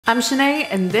I'm Shenae,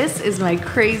 and this is my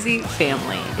crazy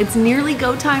family. It's nearly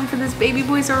go time for this baby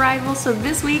boy's arrival, so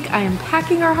this week I am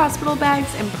packing our hospital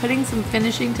bags and putting some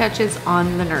finishing touches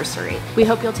on the nursery. We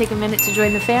hope you'll take a minute to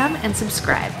join the fam and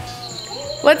subscribe.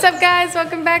 What's up, guys?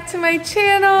 Welcome back to my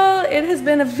channel. It has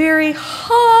been a very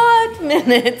hot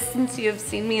minute since you have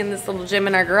seen me in this little gym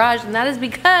in our garage, and that is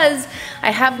because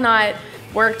I have not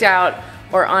worked out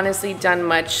or honestly done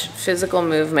much physical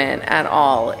movement at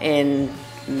all in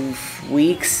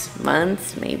weeks,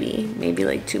 months, maybe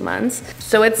like 2 months.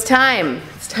 So it's time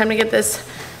to get this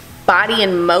body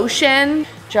in motion.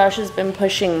 Josh has been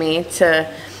pushing me to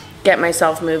get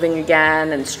myself moving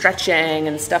again and stretching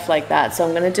and stuff like that. So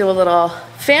I'm gonna do a little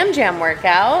fam jam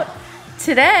workout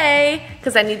today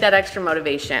because I need that extra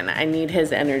motivation. I need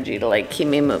his energy to like keep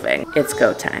me moving. It's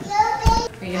go time. Are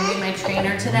you gonna be my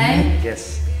trainer today?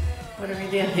 Yes. What are we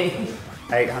doing?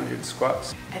 800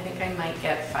 squats. I think I might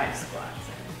get 5 squats.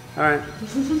 All right.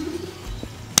 Woo,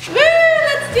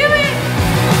 let's do it!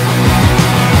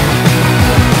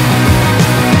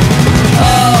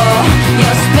 Oh,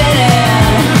 you're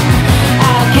spinning.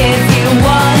 I'll give you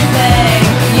one thing.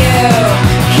 You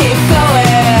keep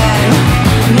going.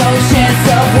 No chance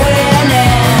of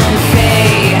winning.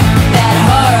 See that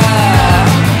horror.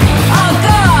 Oh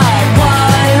God,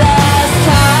 one last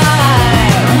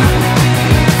time.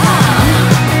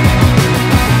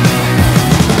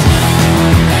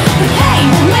 The pain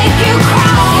will make you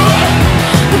cry.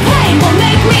 The pain will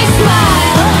make me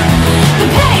smile. The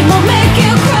pain will make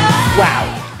you cry. Wow,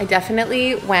 I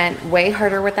definitely went way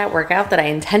harder with that workout than I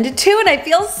intended to, and I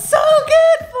feel so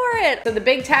good for it. So the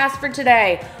big tasks for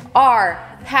today are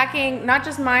packing not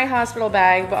just my hospital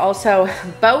bag, but also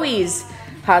Bowie's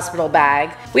hospital bag.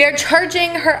 We are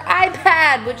charging her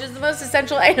iPad, which is the most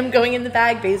essential item going in the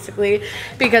bag basically,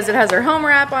 because it has her Homer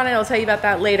app on it. I'll tell you about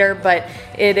that later, but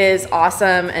it is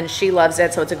awesome and she loves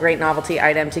it, so it's a great novelty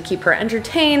item to keep her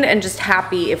entertained and just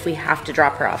happy if we have to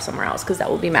drop her off somewhere else, because that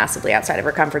will be massively outside of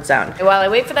her comfort zone. While I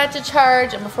wait for that to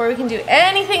charge and before we can do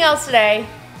anything else today,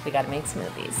 we gotta make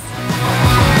smoothies.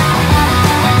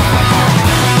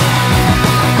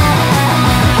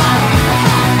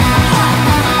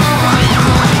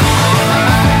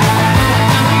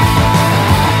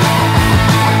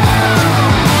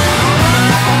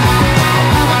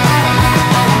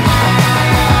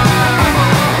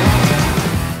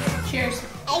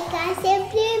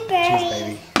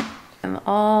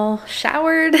 All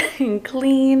showered and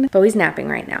clean. Bowie's napping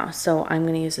right now, so I'm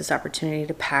gonna use this opportunity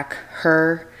to pack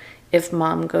her if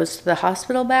mom goes to the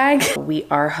hospital bag. We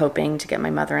are hoping to get my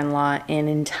mother-in-law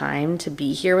in time to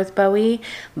be here with Bowie,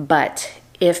 but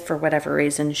if for whatever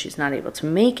reason she's not able to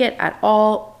make it at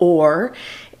all, or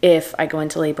if I go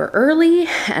into labor early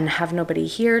and have nobody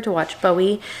here to watch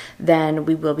Bowie, then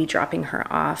we will be dropping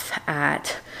her off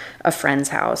at a friend's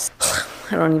house.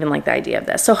 I don't even like the idea of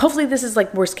this. So hopefully this is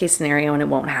like worst case scenario and it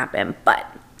won't happen, but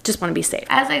just want to be safe.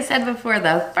 As I said before,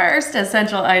 the first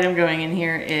essential item going in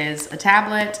here is a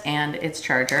tablet and its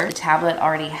charger. The tablet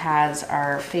already has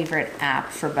our favorite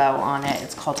app for Bo on it.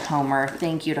 It's called Homer.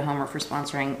 Thank you to Homer for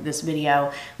sponsoring this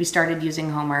video. We started using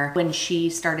Homer when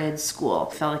she started school.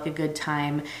 It felt like a good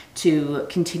time to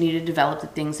continue to develop the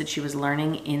things that she was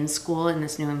learning in school in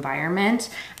this new environment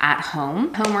at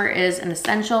home. Homer is an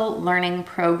essential learning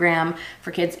program for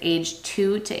kids aged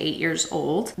 2 to 8 years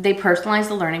old. They personalize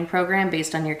the learning program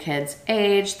based on your kids'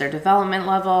 age, their development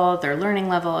level, their learning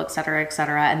level, etc.,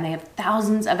 etc. And they have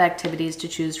thousands of activities to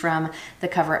choose from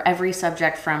that cover every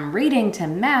subject from reading to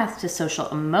math to social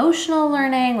emotional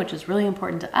learning, which is really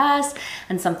important to us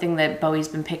and something that Bowie's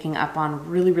been picking up on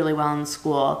really, really well in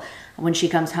school. When she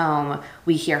comes home,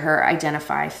 we hear her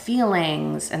identify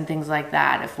feelings and things like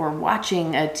that. If we're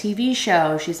watching a TV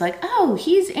show, she's like, oh,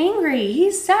 he's angry,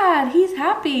 he's sad, he's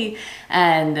happy.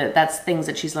 And that's things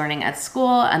that she's learning at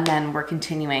school. And then we're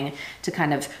continuing to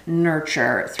kind of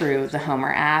nurture through the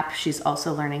Homer app. She's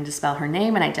also learning to spell her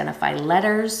name and identify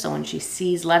letters. So when she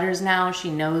sees letters now, she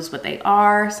knows what they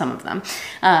are, some of them.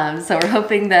 So we're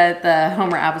hoping that the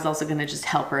Homer app is also gonna just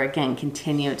help her, again,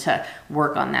 continue to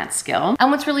work on that skill. And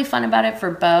what's really fun about it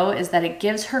for Bo is that it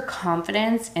gives her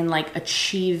confidence in like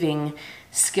achieving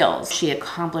skills. She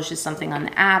accomplishes something on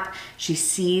the app, she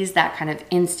sees that kind of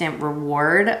instant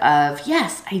reward of,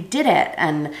 yes, I did it.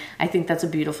 And I think that's a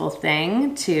beautiful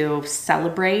thing to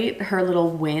celebrate her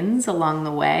little wins along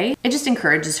the way. It just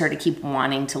encourages her to keep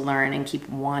wanting to learn and keep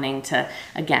wanting to,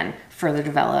 again, further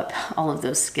develop all of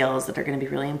those skills that are going to be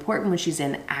really important when she's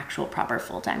in actual proper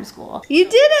full-time school. You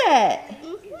did it!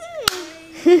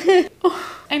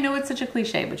 I know it's such a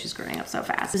cliche, but she's growing up so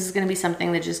fast. This is gonna be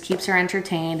something that just keeps her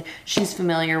entertained, she's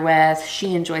familiar with,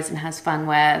 she enjoys and has fun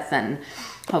with, and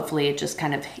hopefully it just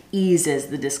kind of eases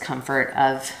the discomfort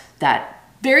of that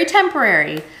very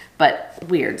temporary but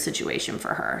weird situation for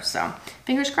her. So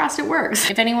fingers crossed it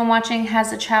works. If anyone watching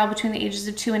has a child between the ages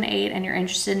of 2 and 8 and you're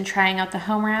interested in trying out the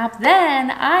Homer app, then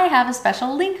I have a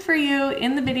special link for you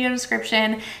in the video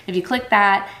description. If you click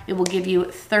that, it will give you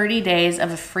 30 days of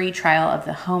a free trial of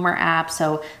the Homer app.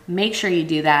 So make sure you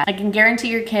do that. I can guarantee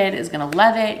your kid is gonna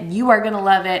love it. You are gonna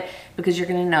love it because you're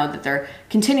gonna know that they're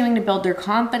continuing to build their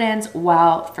confidence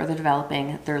while further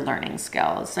developing their learning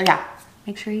skills. So yeah,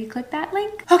 make sure you click that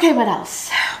link. Okay, what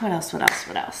else? What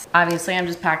else? Obviously, I'm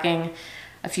just packing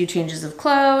a few changes of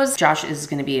clothes. Josh is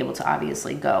gonna be able to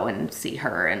obviously go and see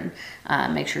her and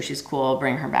make sure she's cool,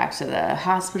 bring her back to the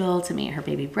hospital to meet her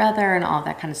baby brother and all of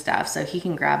that kind of stuff. So he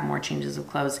can grab more changes of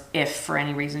clothes if for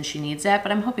any reason she needs it,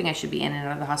 but I'm hoping I should be in and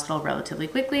out of the hospital relatively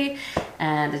quickly.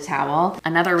 And a towel.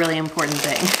 Another really important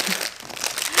thing.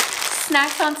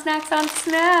 Snacks on snacks on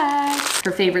snacks.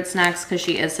 Her favorite snacks, because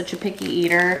she is such a picky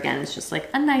eater. Again, it's just like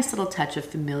a nice little touch of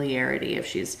familiarity if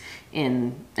she's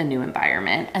in a new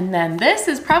environment. And then this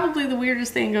is probably the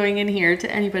weirdest thing going in here to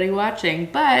anybody watching,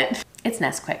 but it's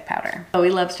Nesquik powder. Chloe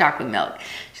loves chocolate milk.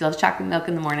 She loves chocolate milk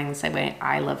in the morning the same way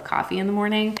I love coffee in the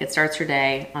morning. It starts her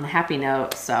day on a happy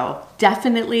note, so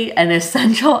definitely an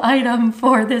essential item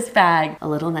for this bag. A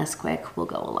little Nesquik will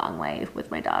go a long way with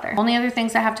my daughter. Only other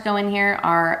things that have to go in here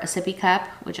are a sippy cup,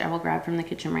 which I will grab from the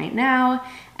kitchen right now.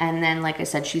 And then, like I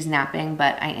said, she's napping,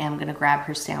 but I am gonna grab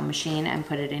her sound machine and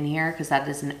put it in here because that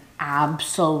is an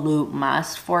absolute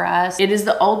must for us. It is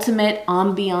the ultimate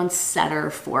ambiance setter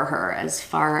for her as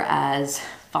far as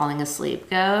falling asleep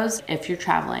goes. If you're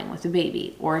traveling with a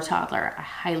baby or a toddler, I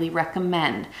highly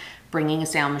recommend bringing a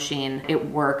sound machine. It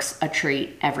works a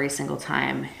treat every single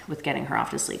time with getting her off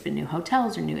to sleep in new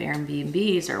hotels or new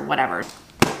Airbnbs or whatever.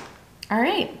 All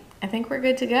right, I think we're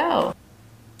good to go.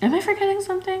 Am I forgetting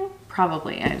something?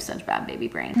 Probably. I have such bad baby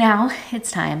brain. Now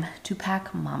it's time to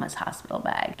pack Mama's hospital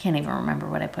bag. Can't even remember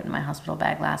what I put in my hospital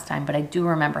bag last time, but I do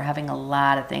remember having a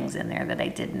lot of things in there that I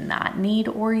did not need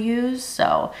or use.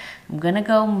 So I'm gonna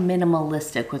go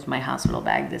minimalistic with my hospital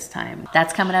bag this time.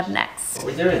 That's coming up next. What are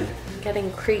we doing? I'm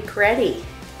getting creek ready.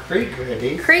 Creek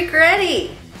ready? Creek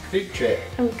ready. Creek trip.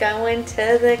 I'm going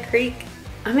to the creek.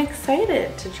 I'm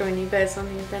excited to join you guys on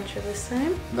the adventure this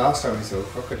time. Last time we saw a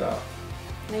crocodile.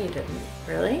 No, you didn't.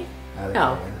 Really? Alligator.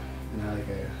 No. An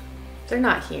alligator. They're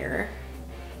not here.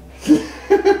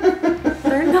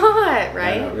 They're not,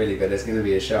 right? No, not really, but there's going to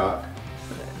be a shark.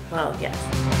 Well, yes.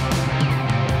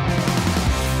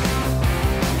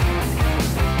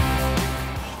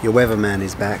 Your weatherman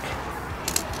is back.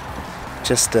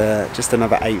 Just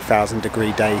another 8,000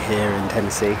 degree day here in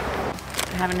Tennessee.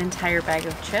 I have an entire bag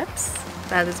of chips.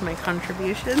 That is my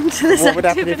contribution to this What would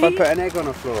happen activity. if I put an egg on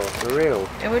the floor? For real?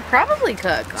 It would probably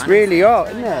cook. It's really hot,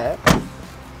 isn't it?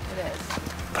 It is.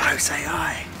 Bo, say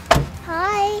hi.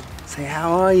 Hi. Say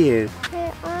how are you?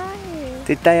 Where are you?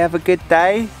 Did they have a good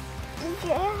day? Did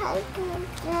you have a good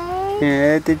day?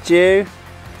 Yeah, did you?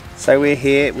 So we're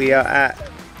here, we are at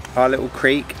our little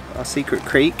creek, our secret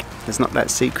creek. It's not that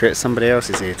secret, somebody else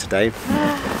is here today.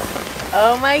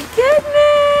 Oh my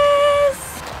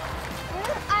goodness!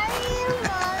 Where are you,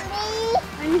 Mommy?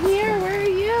 I'm here, where are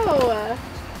you?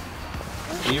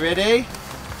 Are you ready?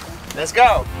 Let's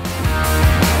go!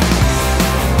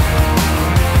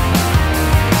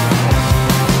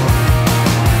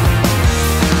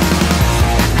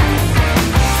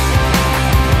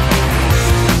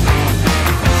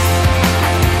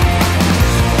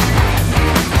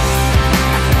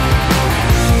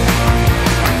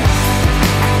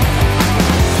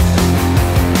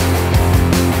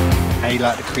 How you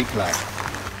like the creek life?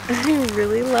 I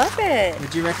really love it.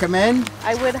 Would you recommend?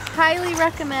 I would highly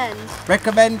recommend.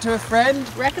 Recommend to a friend?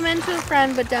 Recommend to a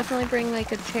friend, but definitely bring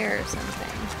like a chair or something.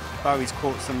 Bowie's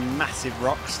caught some massive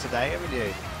rocks today, haven't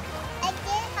you? I did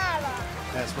have one.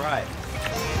 That's right.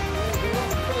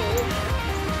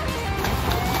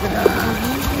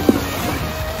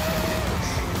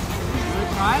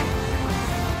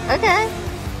 Okay.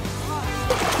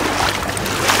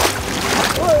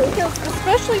 Whoa, it goes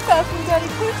especially fast when Daddy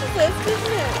pushes this,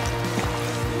 doesn't it?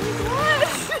 Oh my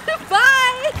gosh!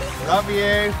 Bye! Love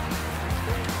you.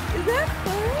 Is that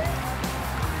fun?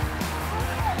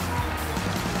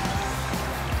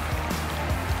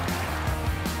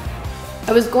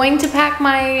 I was going to pack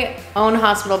my own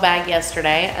hospital bag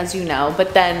yesterday, as you know,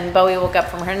 but then Bowie woke up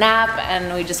from her nap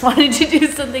and we just wanted to do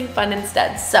something fun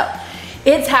instead. So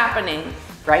it's happening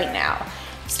right now.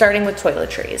 Starting with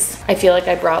toiletries. I feel like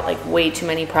I brought like way too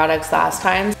many products last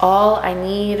time. All I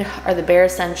need are the bare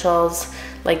essentials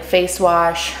like face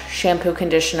wash, shampoo,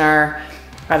 conditioner,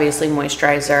 obviously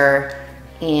moisturizer,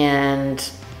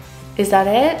 and Is that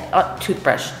it? Oh,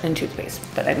 toothbrush and toothpaste,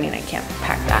 but I mean, I can't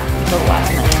pack that until the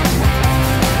last minute.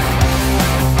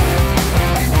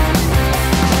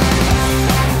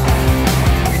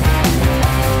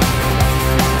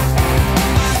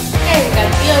 Okay, we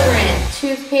got deodorant,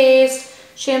 toothpaste,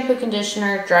 shampoo,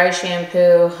 conditioner, dry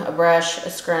shampoo, a brush, a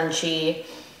scrunchie,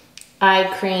 eye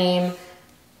cream,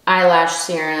 eyelash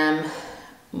serum,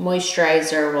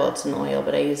 moisturizer. Well, it's an oil,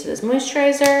 but I use it as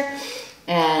moisturizer.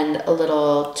 And a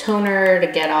little toner to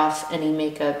get off any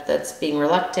makeup that's being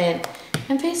reluctant,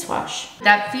 and face wash.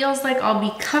 That feels like I'll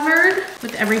be covered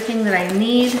with everything that I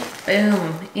need.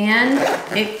 Boom, and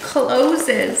it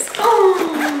closes.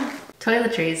 Oh,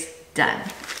 toiletries done.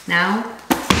 Now,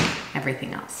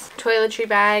 everything else. Toiletry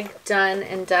bag done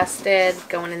and dusted,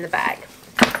 going in the bag.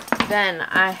 Then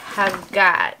I have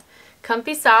got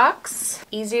comfy socks,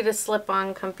 easy to slip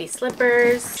on comfy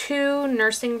slippers, 2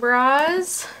 nursing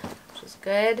bras, is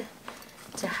good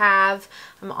to have.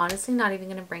 I'm honestly not even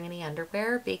gonna bring any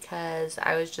underwear because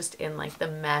I was just in like the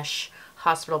mesh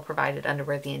hospital provided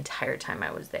underwear the entire time I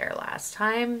was there last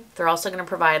time. They're also gonna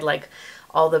provide like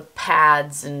all the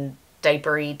pads and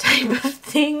diapery type of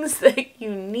things that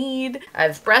you need.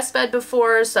 I've breastfed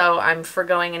before, so I'm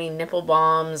forgoing any nipple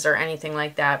balms or anything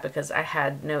like that because I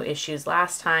had no issues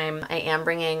last time. I am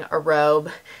bringing a robe.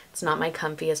 It's not my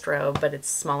comfiest robe, but it's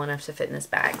small enough to fit in this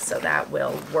bag, so that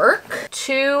will work.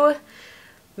 2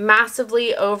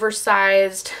 massively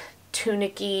oversized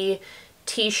tunic-y,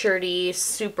 t-shirty,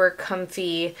 super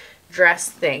comfy dress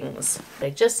things.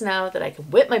 I just know that I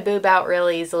can whip my boob out real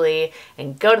easily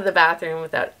and go to the bathroom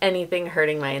without anything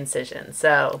hurting my incision.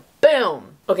 So,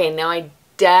 boom! Okay, now I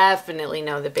definitely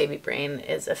know that baby brain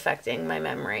is affecting my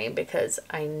memory because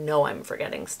I know I'm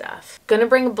forgetting stuff. Gonna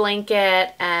bring a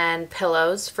blanket and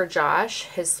pillows for Josh.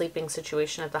 His sleeping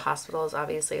situation at the hospital is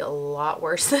obviously a lot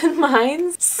worse than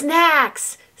mine.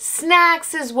 Snacks!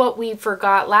 Snacks is what we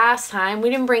forgot last time. We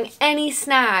didn't bring any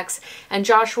snacks and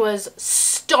Josh was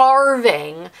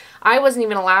starving. I wasn't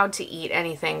even allowed to eat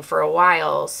anything for a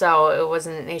while, so it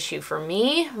wasn't an issue for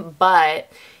me,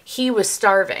 but he was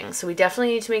starving. So we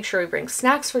definitely need to make sure we bring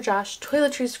snacks for Josh,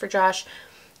 toiletries for Josh,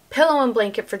 pillow and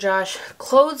blanket for Josh,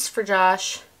 clothes for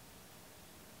Josh.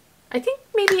 I think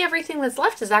maybe everything that's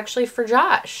left is actually for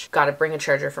Josh. Gotta bring a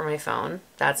charger for my phone.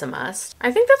 That's a must.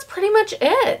 I think that's pretty much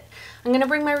it. I'm gonna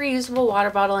bring my reusable water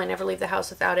bottle. I never leave the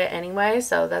house without it anyway,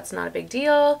 so that's not a big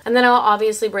deal. And then I'll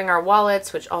obviously bring our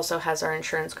wallets, which also has our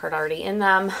insurance card already in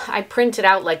them. I printed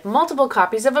out like multiple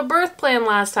copies of a birth plan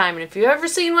last time, and if you've ever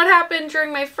seen what happened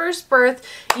during my first birth,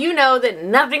 you know that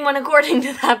nothing went according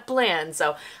to that plan,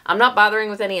 so I'm not bothering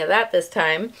with any of that this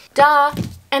time. Duh!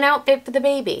 An outfit for the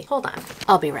baby. Hold on,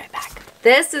 I'll be right back.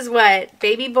 This is what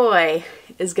baby boy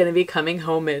is gonna be coming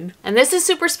home in. And this is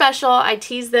super special. I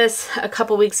teased this a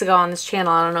couple weeks ago on this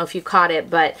channel. I don't know if you caught it,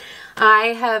 but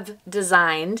I have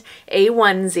designed a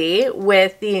onesie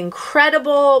with the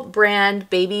incredible brand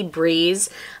Baby Breeze.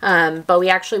 But we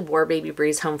actually wore Baby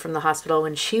Breeze home from the hospital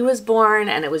when she was born,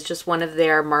 and it was just one of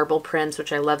their marble prints,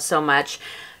 which I love so much.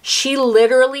 She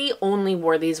literally only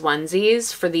wore these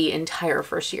onesies for the entire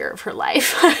first year of her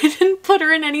life. I didn't put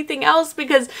her in anything else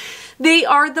because they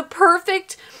are the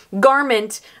perfect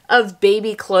garment of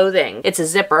baby clothing. It's a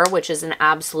zipper, which is an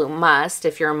absolute must.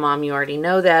 If you're a mom, you already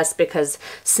know this because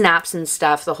snaps and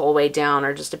stuff the whole way down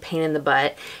are just a pain in the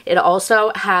butt. It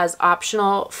also has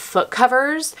optional foot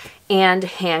covers and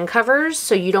hand covers,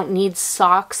 so you don't need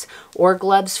socks or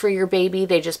gloves for your baby.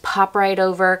 They just pop right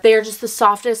over. They are just the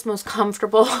softest, most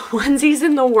comfortable onesies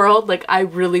in the world. Like, I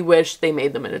really wish they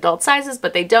made them in adult sizes,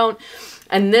 but they don't.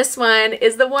 And this one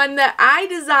is the one that I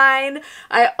designed.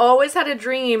 I always had a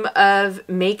dream of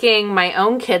making my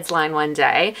own kids line one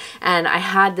day, and I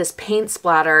had this paint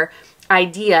splatter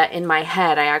idea in my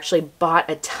head. I actually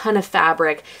bought a ton of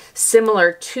fabric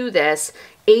similar to this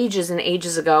ages and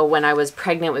ages ago when I was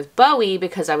pregnant with Bowie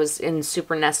because I was in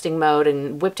super nesting mode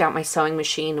and whipped out my sewing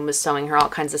machine and was sewing her all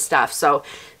kinds of stuff. So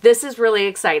this is really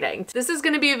exciting. This is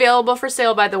going to be available for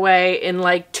sale, by the way, in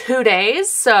like 2 days.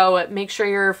 So make sure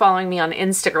you're following me on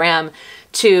Instagram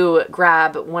to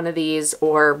grab one of these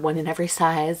or one in every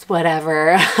size,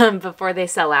 whatever, before they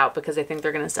sell out, because I think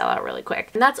they're going to sell out really quick.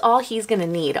 And that's all he's going to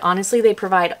need. Honestly, they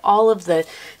provide all of the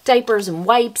diapers and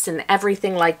wipes and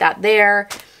everything like that there.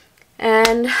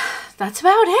 And that's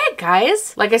about it,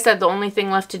 guys. Like I said, the only thing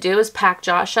left to do is pack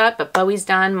Josh up, but Bowie's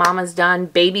done, Mama's done,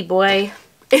 baby boy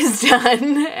is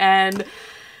done, and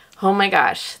oh my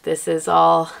gosh, this is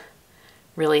all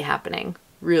really happening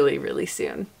really, really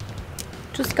soon.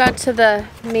 Just got to the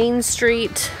Main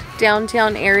Street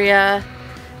downtown area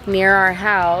near our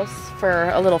house. for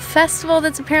a little festival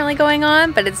that's apparently going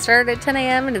on, but it started at 10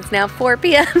 a.m. and it's now 4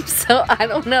 p.m. So I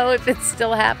don't know if it's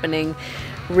still happening,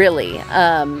 really.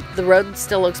 The road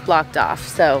still looks blocked off,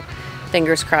 so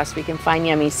fingers crossed we can find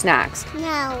yummy snacks.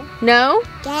 No. No?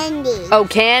 Candy. Oh,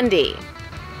 candy.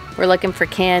 We're looking for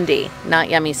candy, not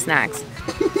yummy snacks.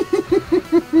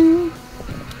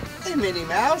 Hey, Minnie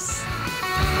Mouse.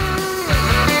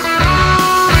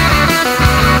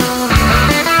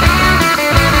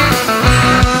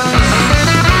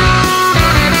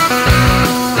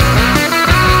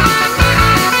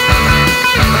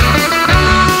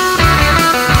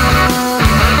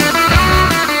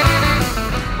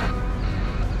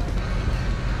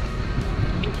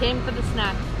 Came for the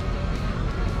snack.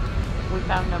 We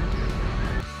found them.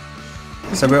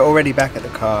 So we're already back at the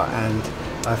car, and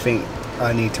I think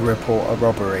I need to report a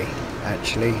robbery,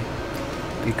 actually,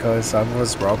 because I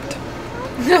was robbed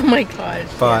Oh my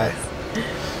gosh. by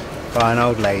an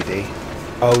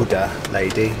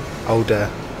older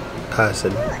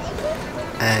person,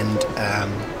 and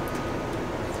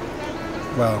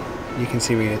well, you can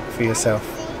see for yourself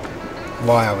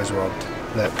why I was robbed.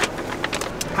 Look,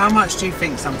 how much do you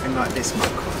think something like this might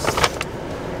cost?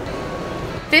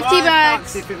 50 $5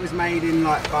 bucks. if it was made in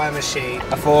like by a machine.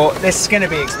 I thought this is going to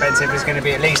be expensive. It's going to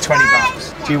be at least 20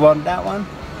 bucks. Do you want that one?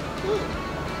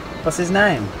 What's his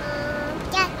name?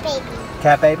 Cat baby.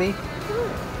 Cat Baby?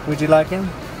 Would you like him?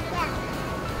 Yeah.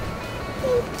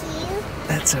 Thank you.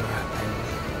 That's alright,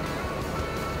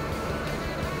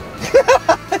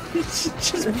 baby.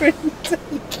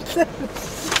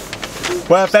 Just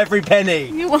worth every penny.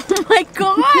 Oh my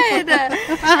god.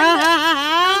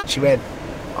 She went,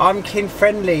 I'm kid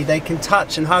friendly. They can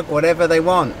touch and hug whatever they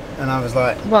want. And I was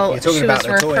like, Well, you're talking she about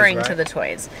was the toys, referring right? to the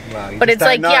toys. Well, you But just it's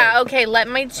like, don't know. yeah, okay, let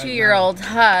my 2-year-old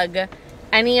hug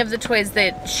any of the toys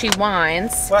that she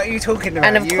wants. What are you talking about?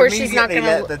 And of You course she's not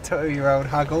immediately gonna- let the 2-year-old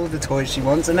hug all the toys she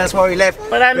wants, and that's why we left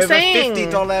But I'm with saying- a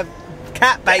 $50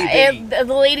 cat baby. The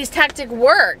lady's tactic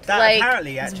worked. That like,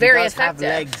 apparently it's actually very does effective.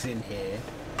 have legs in here.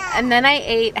 And then I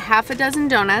ate half a dozen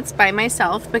donuts by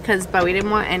myself because Bowie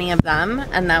didn't want any of them,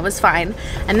 and that was fine.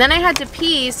 And then I had to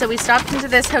pee, so we stopped into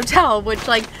this hotel, which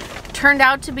like turned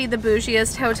out to be the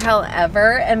bougiest hotel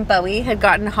ever, and Bowie had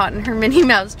gotten hot in her Minnie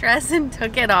Mouse dress and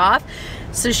took it off.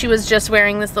 So she was just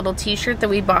wearing this little t-shirt that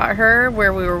we bought her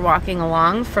where we were walking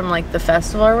along from like the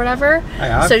festival or whatever. Hey,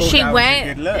 I so thought she that was a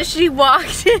good look. she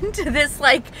walked into this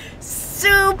like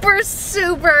super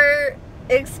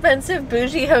expensive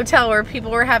bougie hotel where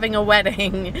people were having a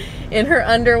wedding in her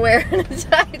underwear and a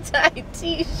tie-dye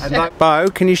t-shirt. And like, Bo,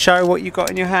 can you show what you got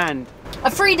in your hand? A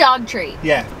free dog treat.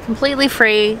 Yeah. Completely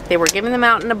free. They were giving them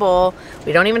out in a bowl.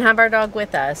 We don't even have our dog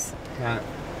with us. Right.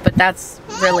 But that's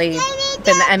really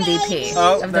been the MVP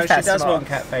Oh, of no, the she does festival. want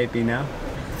cat baby now.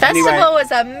 Festival Anyway.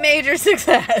 was a major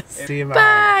success. See you, Mum.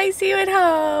 Bye. See you at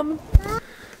home.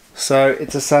 So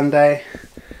it's a Sunday.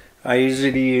 I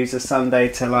usually use a Sunday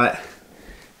to like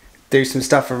do some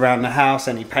stuff around the house,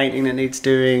 any painting that needs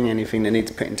doing, anything that needs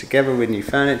putting together with new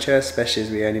furniture, especially as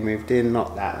we only moved in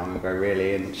not that long ago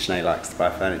really, and Shenae likes to buy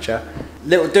furniture.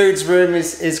 Little dude's room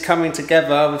is coming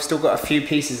together. We've still got a few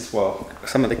pieces, well,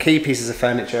 some of the key pieces of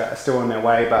furniture are still on their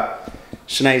way, but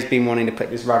Shenae's been wanting to put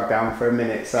this rug down for a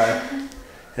minute, so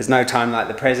there's no time like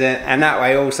the present. And that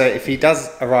way also, if he does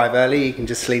arrive early, he can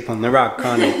just sleep on the rug,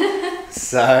 can't he?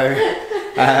 So...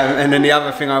 and then the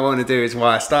other thing I want to do is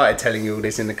why I started telling you all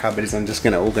this in the cupboard is I'm just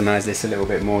going to organise this a little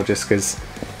bit more, just because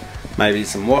maybe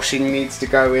some washing needs to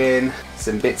go in,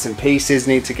 some bits and pieces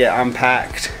need to get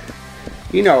unpacked.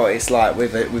 You know what it's like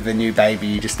with a new baby,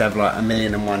 you just have like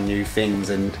 1,000,001 new things,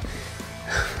 and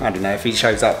I don't know, if he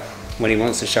shows up when he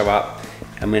wants to show up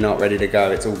and we're not ready to go,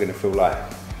 it's all going to feel like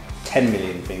 10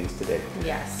 million things to do.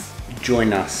 Yes.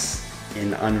 Join us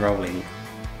in unrolling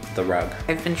the rug.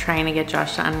 I've been trying to get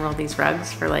Josh to unroll these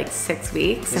rugs for like 6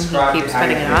 weeks and Describe he keeps how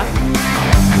putting you're it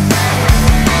off.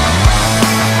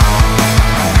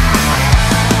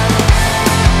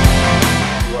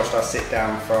 We watched our sit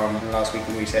down from last week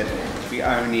and we said we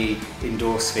only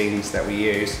endorse things that we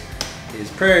use. Is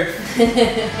proof.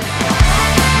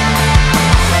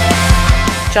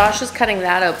 Josh is cutting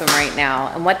that open right now,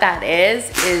 and what that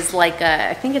is like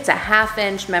I think it's a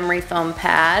 1/2-inch memory foam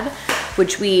pad,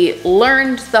 which we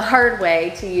learned the hard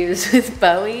way to use with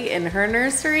Bowie in her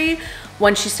nursery.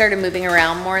 Once she started moving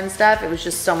around more and stuff, it was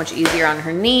just so much easier on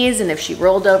her knees, and if she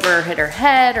rolled over or hit her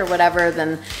head or whatever,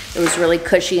 then it was really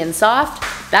cushy and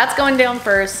soft. That's going down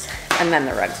first, and then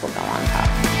the rugs will go on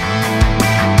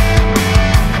top.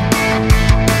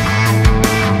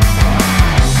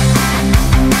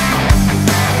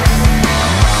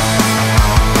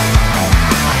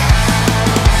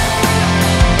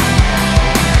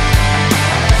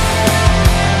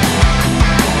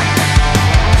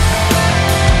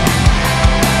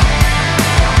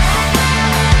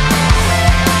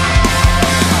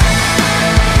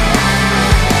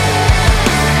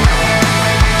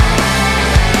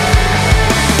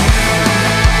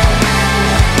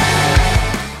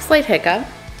 slight hiccup.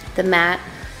 The mat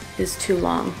is too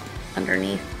long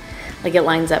underneath. Like it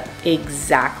lines up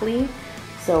exactly.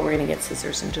 So we're gonna get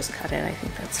scissors and just cut it. I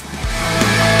think that's fine.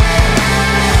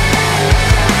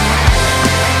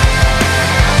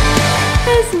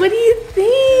 Yes, what do you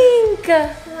think?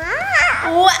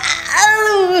 Wow.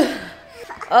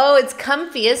 Oh, it's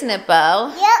comfy, isn't it,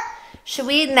 Bo? Yep. Should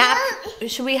we nap?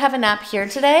 Should we have a nap here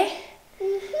today?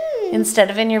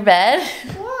 Instead of in your bed?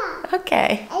 Yeah.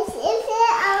 Okay. It's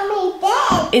on my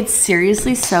bed. It's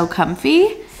seriously so comfy.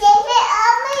 Save it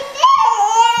on my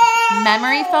bed.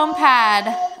 Memory foam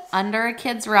pad under a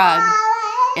kid's rug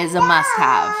is a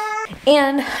must-have.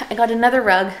 And I got another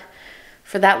rug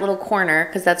for that little corner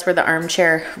because that's where the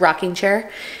armchair, rocking chair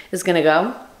is gonna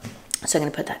go. So I'm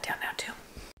gonna put that down now too.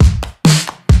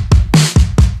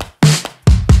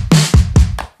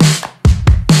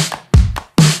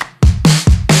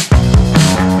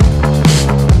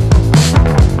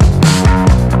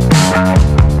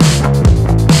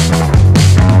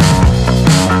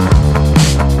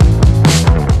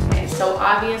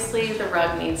 Obviously the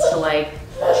rug needs to like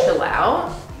chill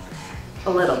out a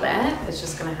little bit. It's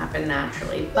just gonna happen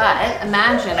naturally. But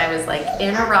imagine I was like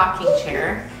in a rocking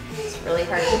chair. It's really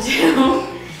hard to do.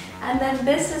 And then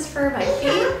this is for my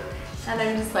feet. And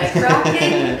I'm just like rocking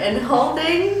and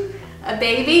holding a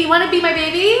baby. You wanna be my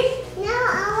baby? No,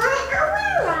 I want to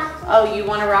rock. Oh, you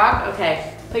wanna rock?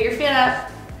 Okay, put your feet up.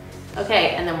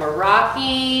 Okay, and then we're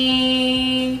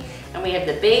rocking. And we have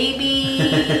the baby.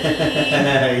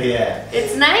 Yeah.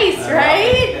 It's nice,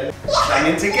 right?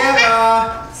 Hanging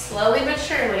together. Slowly but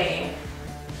surely.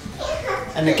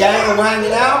 And the gang are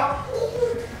hanging out.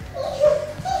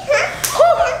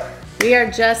 We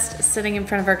are just sitting in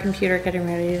front of our computer getting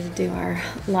ready to do our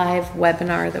live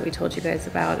webinar that we told you guys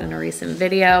about in a recent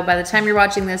video. By the time you're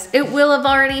watching this, it will have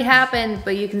already happened,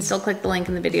 but you can still click the link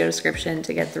in the video description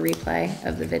to get the replay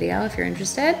of the video if you're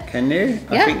interested. Can you?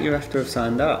 Yeah. I think you have to have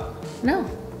signed up. No.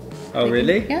 Oh,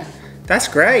 really? Yeah. That's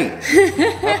great.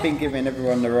 I've been giving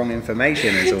everyone the wrong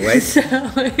information as always. So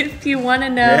if you want to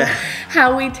know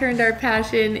how we turned our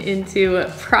passion into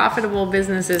profitable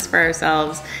businesses for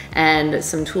ourselves and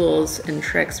some tools and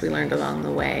tricks we learned along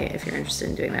the way, if you're interested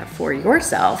in doing that for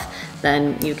yourself,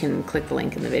 then you can click the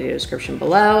link in the video description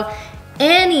below.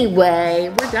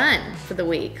 Anyway, we're done for the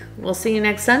week. We'll see you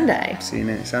next Sunday. See you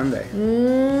next Sunday.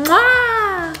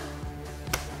 Mwah!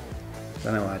 I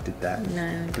don't know why I did that.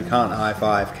 No. We can't high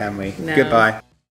five, can we? No. Goodbye.